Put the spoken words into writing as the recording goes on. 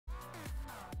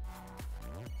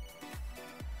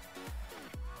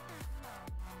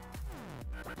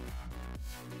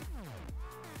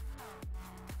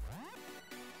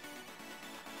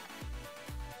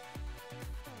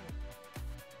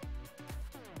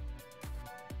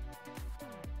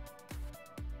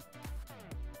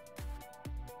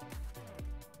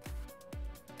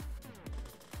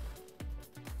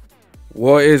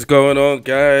What is going on,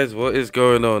 guys? What is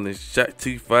going on? It's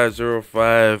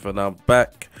Jack2505 and I'm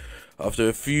back after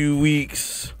a few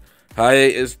weeks.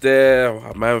 Hiatus there.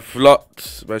 My man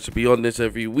flopped. I should be on this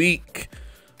every week.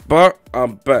 But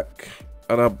I'm back.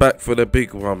 And I'm back for the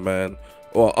big one, man.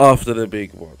 Or after the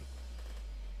big one.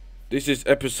 This is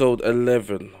episode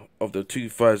 11 of the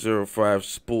 2505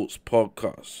 Sports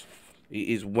Podcast. It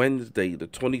is Wednesday, the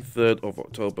 23rd of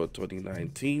October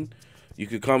 2019. You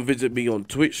can come visit me on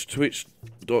Twitch,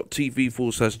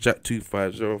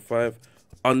 twitch.tv/Jack2505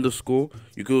 _.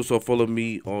 You can also follow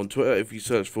me on Twitter if you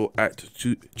search for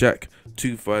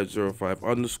Jack2505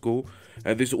 _.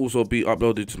 And this will also be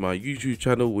uploaded to my YouTube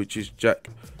channel, which is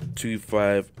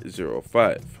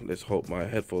Jack2505. Let's hope my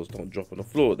headphones don't drop on the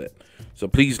floor there. So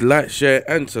please like, share,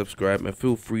 and subscribe, and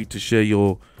feel free to share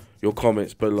your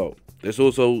comments below. There's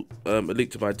also a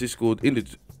link to my Discord in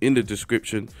the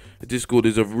description. The Discord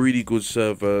is a really good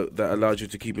server that allows you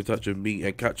to keep in touch with me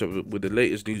and catch up with the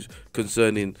latest news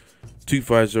concerning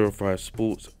 2505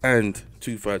 Sports and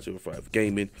 2505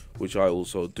 Gaming, which I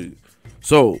also do.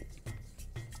 So,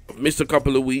 I've missed a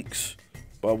couple of weeks,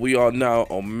 but we are now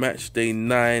on match day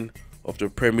 9 of the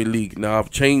Premier League. Now, I've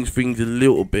changed things a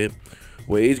little bit,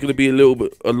 where it's going to be a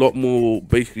lot more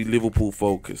basically Liverpool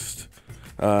focused.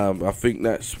 I think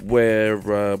that's where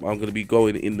I'm going to be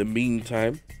going in the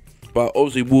meantime. But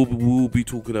obviously, we'll be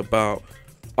talking about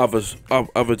other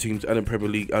teams and the Premier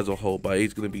League as a whole. But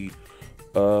it's going to be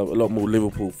a lot more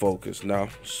Liverpool focused now.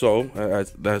 So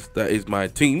that is my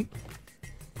team.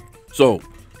 So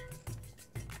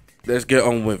let's get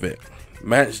on with it.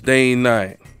 Match day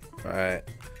 9. Right,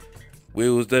 it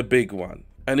was the big one,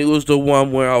 and it was the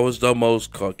one where I was the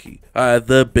most cocky. I had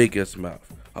the biggest mouth.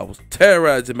 I was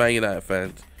terrorizing Man United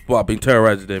fans. Well, I've been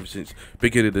terrorizing them since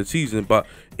beginning of the season, but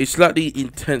it's slightly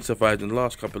intensified in the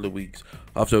last couple of weeks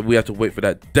after we had to wait for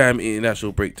that damn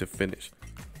international break to finish.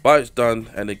 But it's done,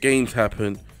 and the games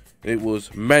happened. It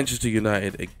was Manchester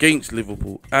United against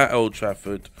Liverpool at Old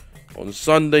Trafford on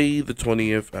Sunday the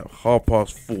 20th at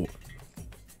 4:30.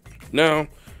 Now,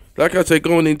 like I said,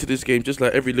 going into this game, just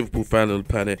like every Liverpool fan on the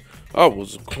planet, I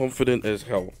was confident as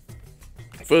hell.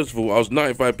 First of all, I was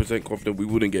 95% confident we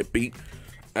wouldn't get beat,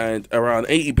 and around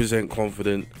 80%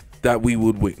 confident that we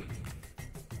would win.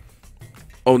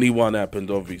 Only one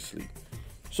happened, obviously.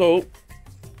 So,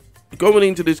 going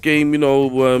into this game,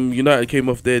 United came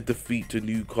off their defeat to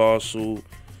Newcastle,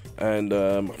 and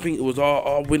I think it was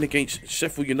our win against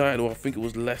Sheffield United, or I think it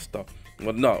was Leicester.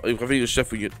 Well, no, I think it was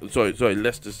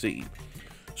Leicester City.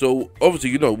 So,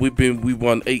 obviously, we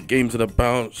won 8 games in a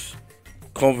bounce.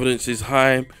 Confidence is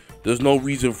high. There's no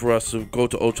reason for us to go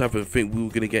to Old Trafford and think we were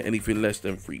going to get anything less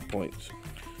than 3 points.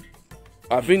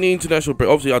 I think the international break,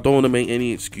 obviously I don't want to make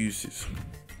any excuses.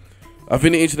 I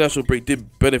think the international break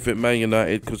did benefit Man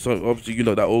United because obviously,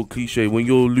 that old cliche, when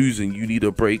you're losing, you need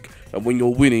a break. And when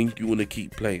you're winning, you want to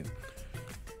keep playing.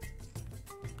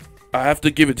 I have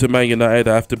to give it to Man United.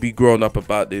 I have to be grown up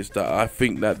about this, that I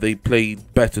think that they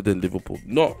played better than Liverpool.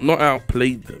 Not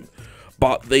outplayed them,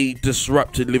 but they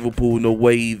disrupted Liverpool in a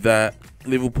way that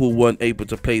Liverpool weren't able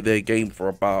to play their game for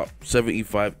about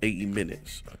 75-80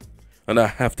 minutes. And I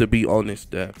have to be honest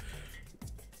there.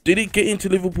 Did it get into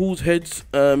Liverpool's heads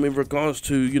in regards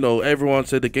to, everyone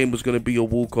said the game was going to be a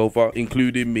walkover,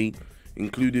 including me.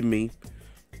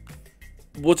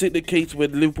 Was it the case where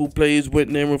the Liverpool players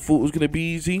went there and thought it was going to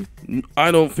be easy? I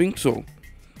don't think so.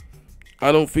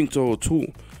 I don't think so at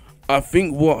all. I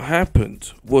think what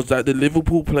happened was that the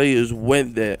Liverpool players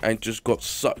went there and just got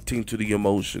sucked into the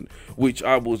emotion, which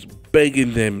I was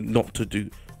begging them not to do.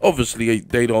 Obviously,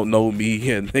 they don't know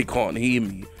me and they can't hear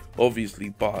me, obviously,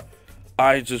 but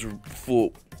I just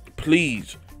thought,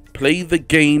 please, play the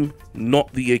game,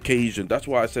 not the occasion. That's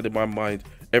why I said in my mind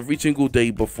every single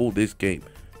day before this game,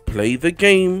 play the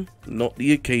game, not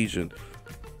the occasion.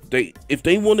 If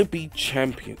they want to be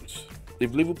champions,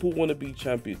 if Liverpool want to be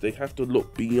champions, they have to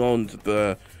look beyond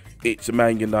it's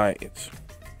Man United.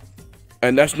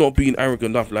 And that's not being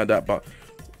arrogant enough like that. But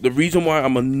the reason why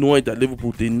I'm annoyed that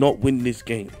Liverpool did not win this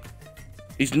game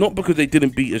is not because they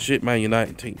didn't beat a shit Man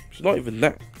United team. It's not even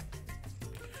that.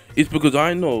 It's because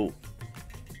I know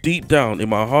deep down in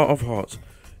my heart of hearts,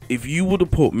 if you would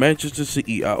have put Manchester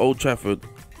City at Old Trafford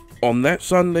on that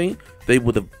Sunday, they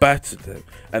would have battered them.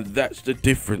 And that's the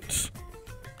difference.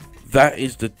 That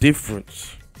is the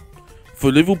difference.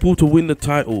 For Liverpool to win the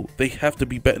title, they have to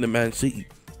be better than Man City.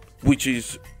 Which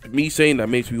is, me saying that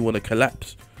makes me want to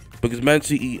collapse. Because Man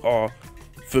City are,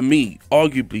 for me,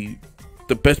 arguably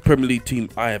the best Premier League team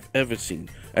I have ever seen.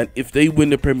 And if they win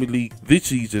the Premier League this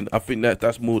season, I think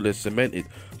that's more or less cemented.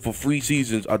 For 3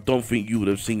 seasons, I don't think you would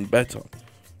have seen better.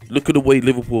 look at the way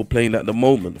Liverpool are playing at the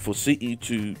moment. For City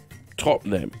to top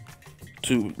them,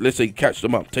 to, let's say, catch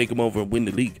them up, take them over and win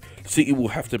the league, City will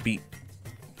have to be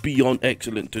beyond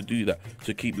excellent to do that,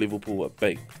 to keep Liverpool at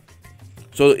bay.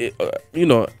 So, you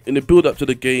know, in the build-up to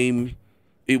the game,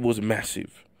 it was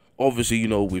massive. Obviously, you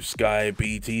know, with Sky,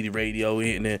 BT, the radio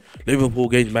hitting it, Liverpool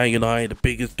against Man United, the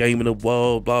biggest game in the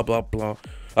world, blah, blah, blah.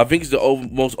 I think it's the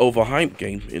most overhyped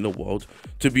game in the world.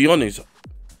 To be honest,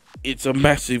 it's a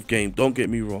massive game, don't get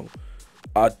me wrong.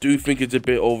 I do think it's a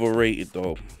bit overrated,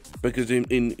 though. Because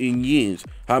in years,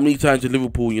 how many times have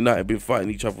Liverpool and United been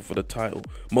fighting each other for the title?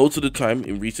 Most of the time,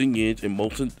 in recent years, and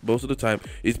most of the time,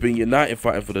 it's been United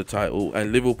fighting for the title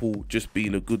and Liverpool just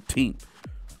being a good team.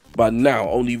 But now,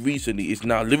 only recently, it's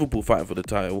now Liverpool fighting for the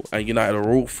title and United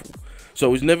are awful.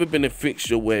 So it's never been a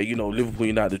fixture where, you know, Liverpool and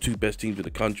United are the two best teams in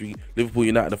the country. Liverpool and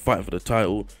United are fighting for the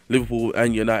title. Liverpool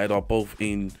and United are both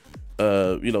in,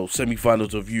 you know,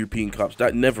 semi-finals of European Cups.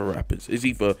 That never happens. It's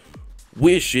either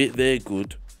we're shit, they're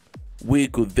good. We're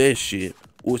good, they're shit,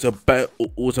 or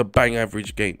it's a bang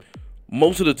average game.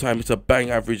 Most of the time, it's a bang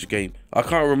average game. I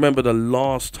can't remember the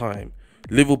last time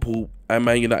Liverpool and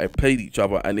Man United played each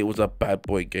other and it was a bad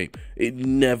boy game. It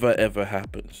never ever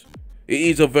happens. It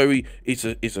is a very, it's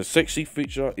a sexy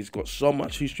fixture. It's got so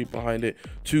much history behind it.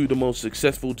 Two of the most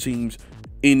successful teams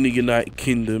in the United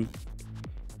Kingdom,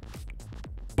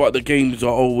 but the games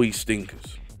are always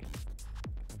stinkers.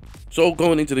 So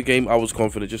going into the game, I was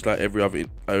confident, just like every other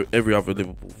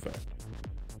Liverpool fan.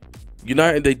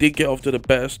 United, they did get off to the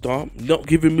better start, not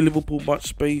giving Liverpool much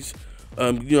space.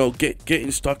 You know,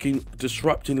 getting stuck in,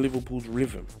 disrupting Liverpool's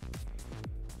rhythm.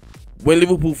 When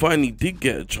Liverpool finally did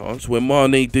get a chance, when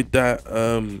Mane did that,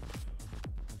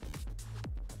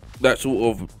 that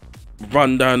sort of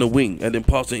run down the wing and then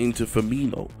pass it into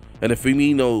Firmino, and then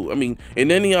Firmino, I mean,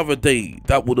 in any other day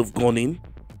that would have gone in,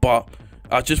 but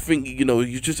I just think, you know,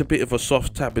 you're just a bit of a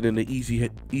soft tapping and an easy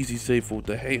save for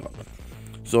De Gea.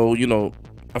 So, you know,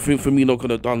 I think Firmino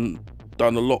could have done a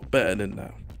lot better than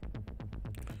that.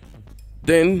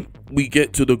 Then we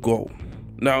get to the goal.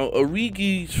 Now,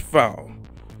 Origi's foul,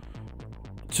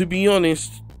 to be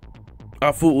honest,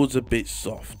 I thought it was a bit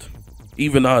soft.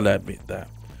 Even I'll admit that.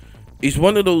 It's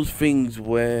one of those things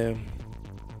where,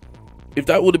 if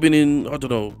that would have been in, I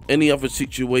don't know, any other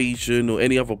situation or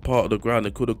any other part of the ground,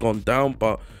 it could have gone down,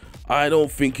 but I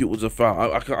don't think it was a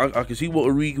foul. I can see what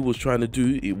Origi was trying to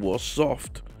do. It was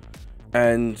soft.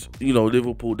 And, you know,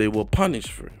 Liverpool, they were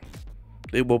punished for it.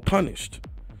 They were punished.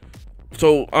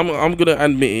 So I'm going to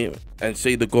admit it and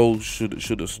say the goal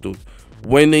should have stood.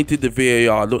 When they did the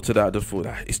VAR, I looked at that and thought,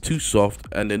 it's too soft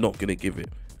and they're not going to give it.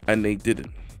 And they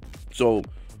didn't. So,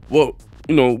 well,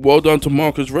 you know, well done to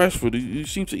Marcus Rashford. He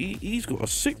seems to, he's got a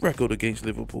sick record against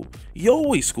Liverpool. He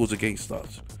always scores against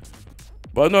us.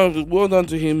 But no, well done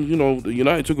to him. You know, the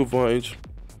United took advantage.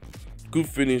 Good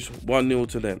finish, 1-0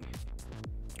 to them.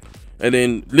 And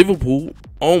then Liverpool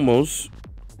almost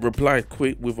replied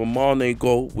quick with a Mane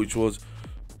goal, which was,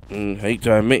 hate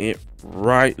to admit it,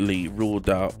 rightly ruled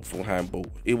out for handball.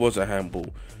 It was a handball.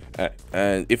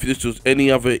 And if this was any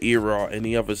other era,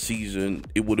 any other season,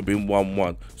 it would have been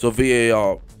 1-1. So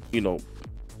VAR, you know,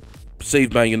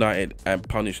 saved Man United and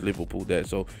punished Liverpool there.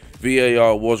 So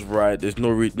VAR was right. There's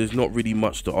not really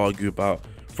much to argue about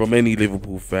from any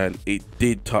Liverpool fan. It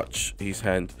did touch his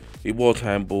hand. It was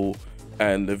handball,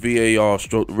 and the VAR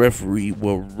stroke referee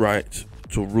were right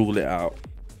to rule it out.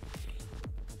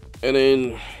 And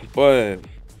then, but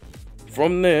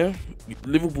from there,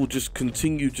 Liverpool just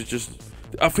continued to just.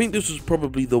 I think this was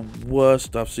probably the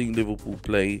worst I've seen Liverpool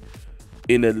play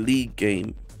in a league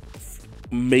game,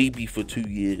 maybe for 2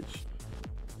 years.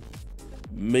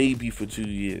 Maybe for 2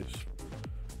 years.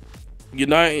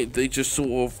 United, they just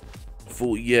sort of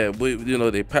thought, yeah, you know,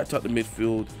 they packed up the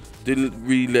midfield, didn't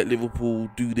really let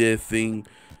Liverpool do their thing.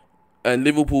 And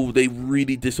Liverpool, they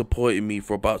really disappointed me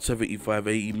for about 75,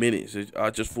 80 minutes. I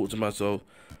just thought to myself,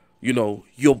 you know,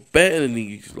 you're better than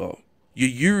these lot. You're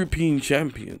European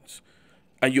champions.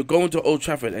 And you're going to Old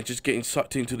Trafford and just getting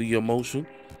sucked into the emotion.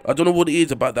 I don't know what it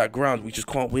is about that ground. We just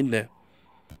can't win there.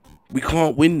 We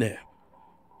can't win there.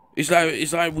 It's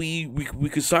like we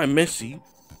could sign Messi,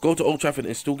 go to Old Trafford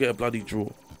and still get a bloody draw.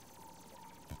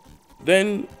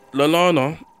 Then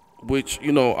Lallana, which,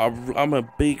 you know, I'm a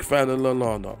big fan of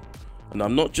Lallana. And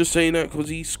I'm not just saying that because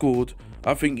he scored.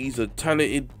 I think he's a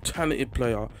talented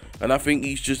player. And I think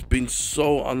he's just been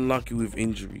so unlucky with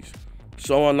injuries.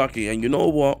 So unlucky. And you know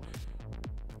what?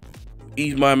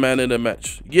 He's my man of the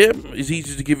match. Yeah, it's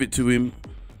easy to give it to him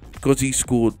because he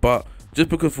scored, but just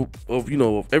because of you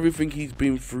know, of everything he's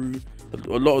been through,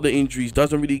 a lot of the injuries,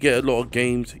 doesn't really get a lot of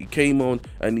games. He came on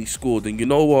and he scored, and you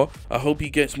know what? I hope he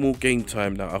gets more game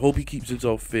time now. I hope he keeps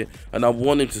himself fit, and I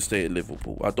want him to stay at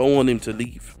Liverpool. I don't want him to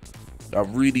leave. I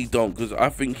really don't, because I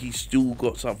think he's still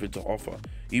got something to offer,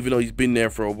 even though he's been there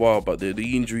for a while. But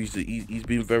the injuries, he's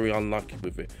been very unlucky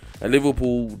with it. And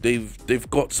Liverpool, they've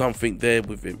got something there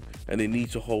with him, and they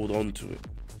need to hold on to it.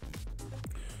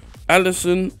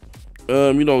 Alisson,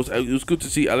 you know, it was good to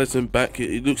see Alisson back.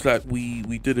 It looks like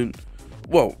we didn't.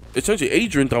 Well, essentially,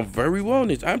 Adrian done very well in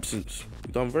his absence.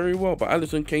 He done very well, but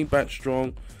Alisson came back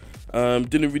strong.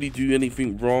 Didn't really do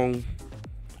anything wrong.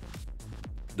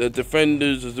 The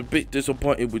defenders was a bit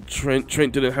disappointed with Trent.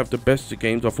 Trent didn't have the best of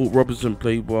games. I thought Robertson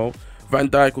played well. Van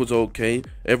Dijk was okay.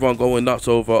 Everyone going nuts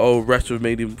over, oh, Rashford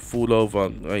made him fall over.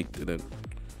 I didn't.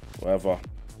 Whatever.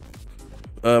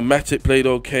 Matip played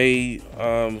okay.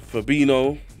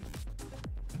 Fabinho.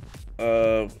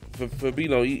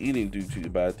 Fabinho, he didn't do too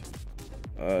bad.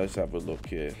 Let's have a look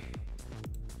here.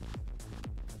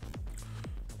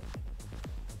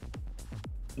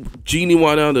 Gini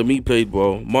Wijnaldum, he played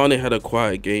well. Mane had a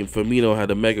quiet game. Firmino had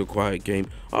a mega quiet game.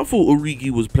 I thought Origi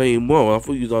was playing well. I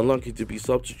thought he was unlucky to be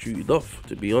substituted off,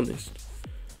 to be honest.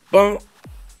 But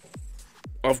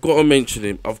I've got to mention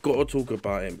him. I've got to talk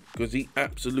about him because he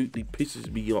absolutely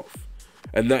pisses me off.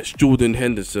 And that's Jordan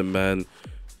Henderson, man.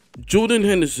 Jordan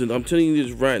Henderson, I'm telling you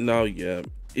this right now, yeah.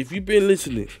 If you've been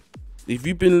listening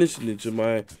to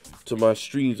my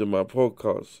streams and my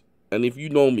podcasts, and if you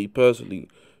know me personally,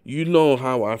 you know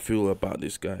how I feel about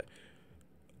this guy.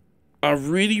 I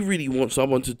really, really want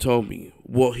someone to tell me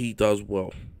what he does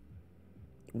well.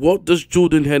 What does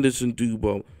Jordan Henderson do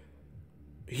well?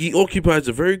 He occupies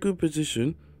a very good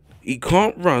position. He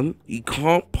can't run. He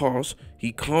can't pass.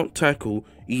 He can't tackle.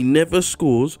 He never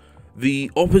scores.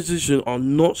 The opposition are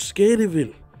not scared of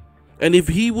him. And if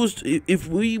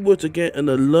we were to get an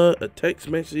alert, a text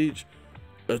message,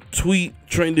 a tweet,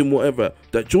 trending, whatever,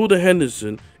 that Jordan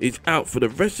Henderson is out for the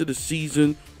rest of the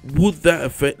season, would that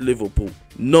affect Liverpool?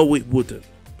 No, it wouldn't.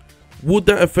 Would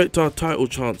that affect our title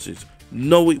chances?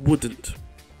 No, it wouldn't.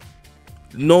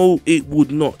 No, it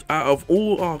would not. Out of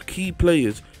all our key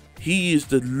players, he is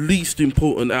the least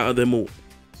important out of them all.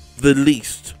 The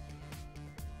least.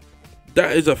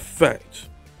 That is a fact.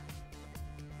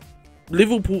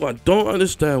 Liverpool, I don't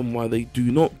understand why they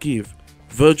do not give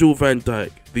Virgil van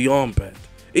Dijk the armband.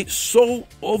 It's so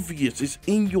obvious. It's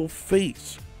in your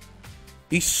face.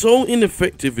 He's so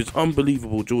ineffective. It's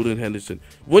unbelievable, Jordan Henderson.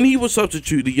 When he was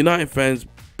substituted, the United fans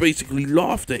basically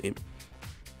laughed at him.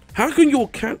 How can your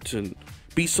captain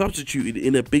be substituted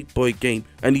in a big boy game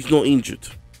and he's not injured?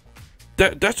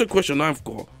 That's a question I've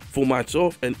got for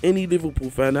myself and any Liverpool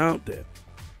fan out there.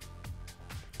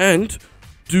 And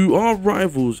do our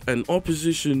rivals and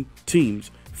opposition teams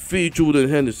fear Jordan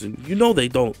Henderson? You know they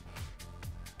don't.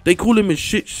 They call him a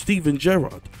shit Steven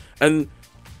Gerrard. And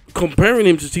comparing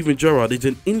him to Steven Gerrard is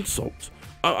an insult.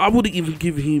 I wouldn't even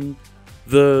give him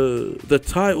the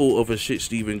title of a shit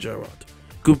Steven Gerrard.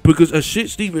 Because a shit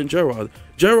Steven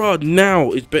Gerrard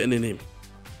now is better than him.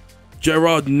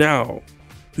 Gerrard now,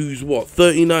 who's what,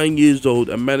 39 years old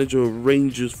and manager of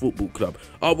Rangers Football Club.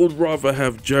 I would rather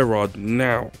have Gerrard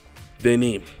now than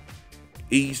him.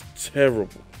 He's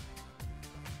terrible.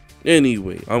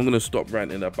 Anyway, I'm going to stop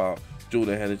ranting about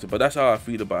Jordan Henderson, but that's how I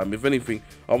feel about him. If anything,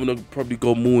 I'm going to probably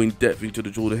go more in depth into the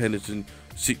Jordan Henderson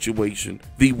situation.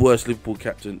 The worst Liverpool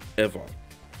captain ever.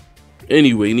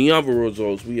 Anyway, in the other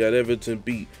results, we had Everton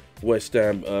beat West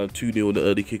Ham 2-0 in the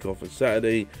early kickoff on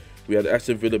Saturday. We had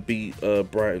Aston Villa beat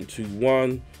Brighton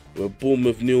 2-1. We had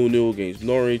Bournemouth 0-0 against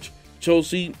Norwich.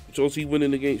 Chelsea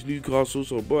winning against Newcastle.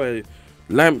 So, boy,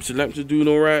 Lamps are doing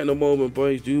all right in the moment,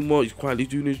 boy. He's doing well. He's quietly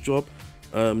doing his job.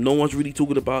 No one's really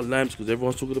talking about Lamps because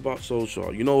everyone's talking about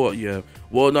Solskjaer. You know what? Yeah,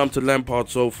 well done to Lampard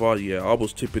so far. Yeah, I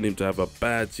was tipping him to have a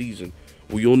bad season.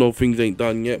 We all know things ain't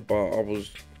done yet, but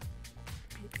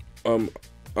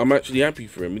I'm actually happy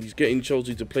for him. He's getting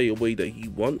Chelsea to play a way that he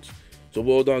wants. So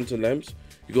well done to Lamps.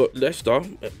 You got Leicester.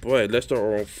 Boy, Leicester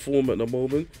are on form at the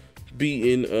moment,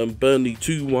 beating Burnley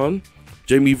 2-1.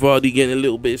 Jamie Vardy getting a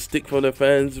little bit of stick from the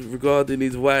fans regarding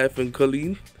his wife and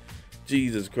Colleen.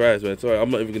 Jesus Christ, man. Sorry, I'm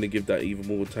not even going to give that even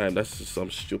more time. That's just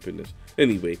some stupidness.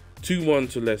 Anyway,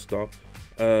 2-1 to Leicester.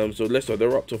 So Leicester,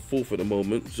 they're up to fourth at the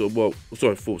moment. So, well,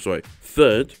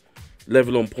 third.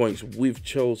 Level on points with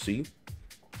Chelsea.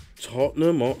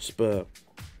 Tottenham Hotspur.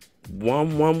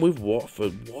 1-1 with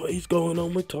Watford. What is going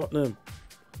on with Tottenham?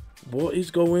 What is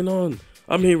going on?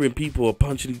 I'm hearing people are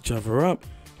punching each other up.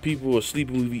 People are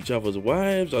sleeping with each other's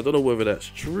wives. I don't know whether that's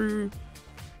true.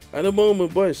 At the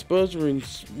moment, boy, Spurs are in,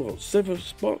 what, 7th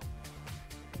spot?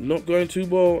 not going too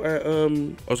well at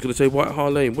I was gonna say White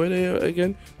Hart Lane. Where they at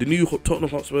again? The new Tottenham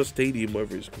Hotspur Stadium,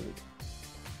 whatever it's called.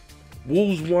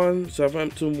 Wolves won,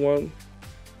 Southampton won,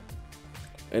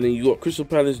 and then you got Crystal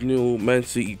Palace 0, Man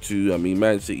City 2. I mean,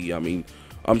 Man City. I mean,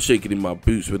 I'm shaking in my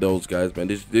boots with those guys, man.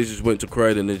 They just went to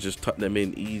Croydon and just tucked them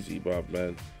in easy, bruv,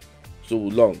 man. So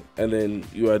long. And then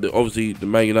you had obviously the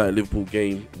Man United Liverpool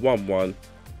game 1-1,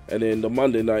 and then the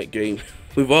Monday night game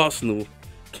with Arsenal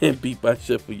getting beat by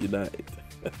Sheffield United.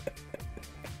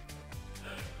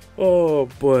 Oh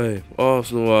boy,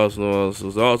 Arsenal.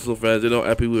 So Arsenal fans, they're not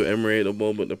happy with Emery at the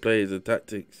moment, the players, the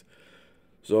tactics.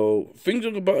 So things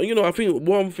are about, I think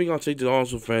one thing I'd say to the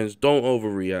Arsenal fans: don't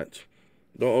overreact.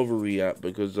 Don't overreact,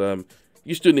 because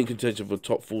you're still in contention for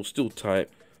top 4, still tight.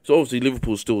 So obviously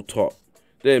Liverpool's still top.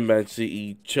 Then Man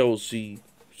City, Chelsea.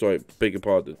 Sorry, beg your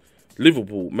pardon.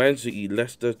 Liverpool, Man City,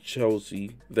 Leicester,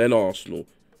 Chelsea, then Arsenal,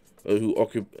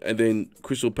 and then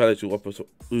Crystal Palace who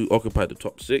occupy the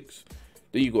top 6.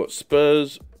 Then you got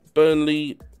Spurs,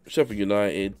 Burnley, Sheffield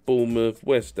United, Bournemouth,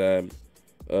 West Ham,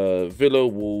 Villa,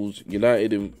 Wolves,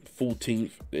 United in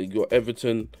 14th. Then you got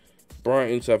Everton,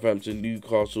 Brighton, Southampton,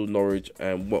 Newcastle, Norwich,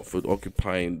 and Watford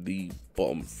occupying the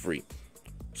bottom 3.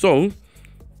 So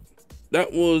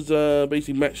that was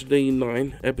basically Matchday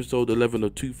 9, episode 11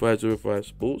 of 2505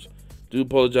 Sports. Do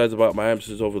apologise about my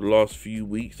absence over the last few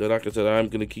weeks. So like I said, I'm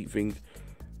going to keep things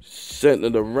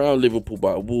centered around Liverpool,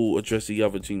 but I will address the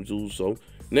other teams also.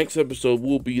 Next episode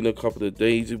will be in a couple of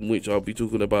days, in which I'll be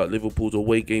talking about Liverpool's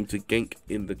away game to Genk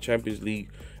in the Champions League,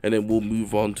 and then we'll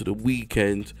move on to the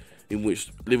weekend, in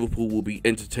which Liverpool will be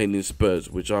entertaining Spurs,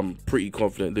 which I'm pretty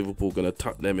confident Liverpool are going to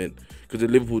tuck them in, because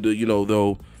Liverpool,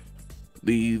 they'll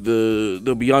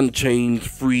be unchanged,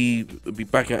 free, they'll be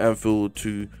back at Anfield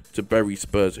to bury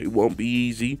Spurs. It won't be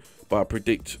easy, but I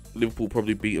predict Liverpool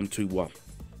probably beat them 2-1.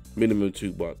 Minimum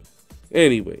 2-1.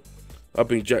 Anyway, I've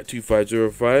been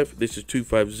Jack2505. This is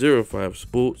 2505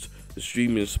 Sports, the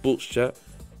streaming sports chat.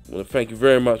 I want to thank you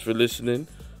very much for listening.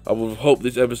 I would hope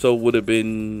this episode would have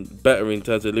been better in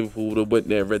terms of Liverpool would have went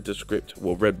there, read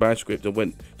my script and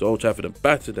went to Old Trafford and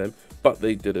battered them, but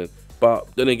they didn't.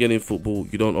 But then again, in football,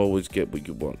 you don't always get what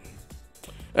you want.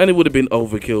 And it would have been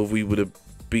overkill if we would have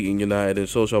beaten United, and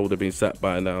Solskjaer would have been sacked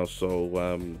by now.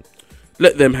 So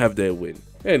let them have their win.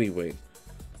 Anyway,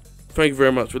 thank you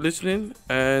very much for listening,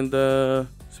 and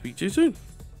speak to you soon.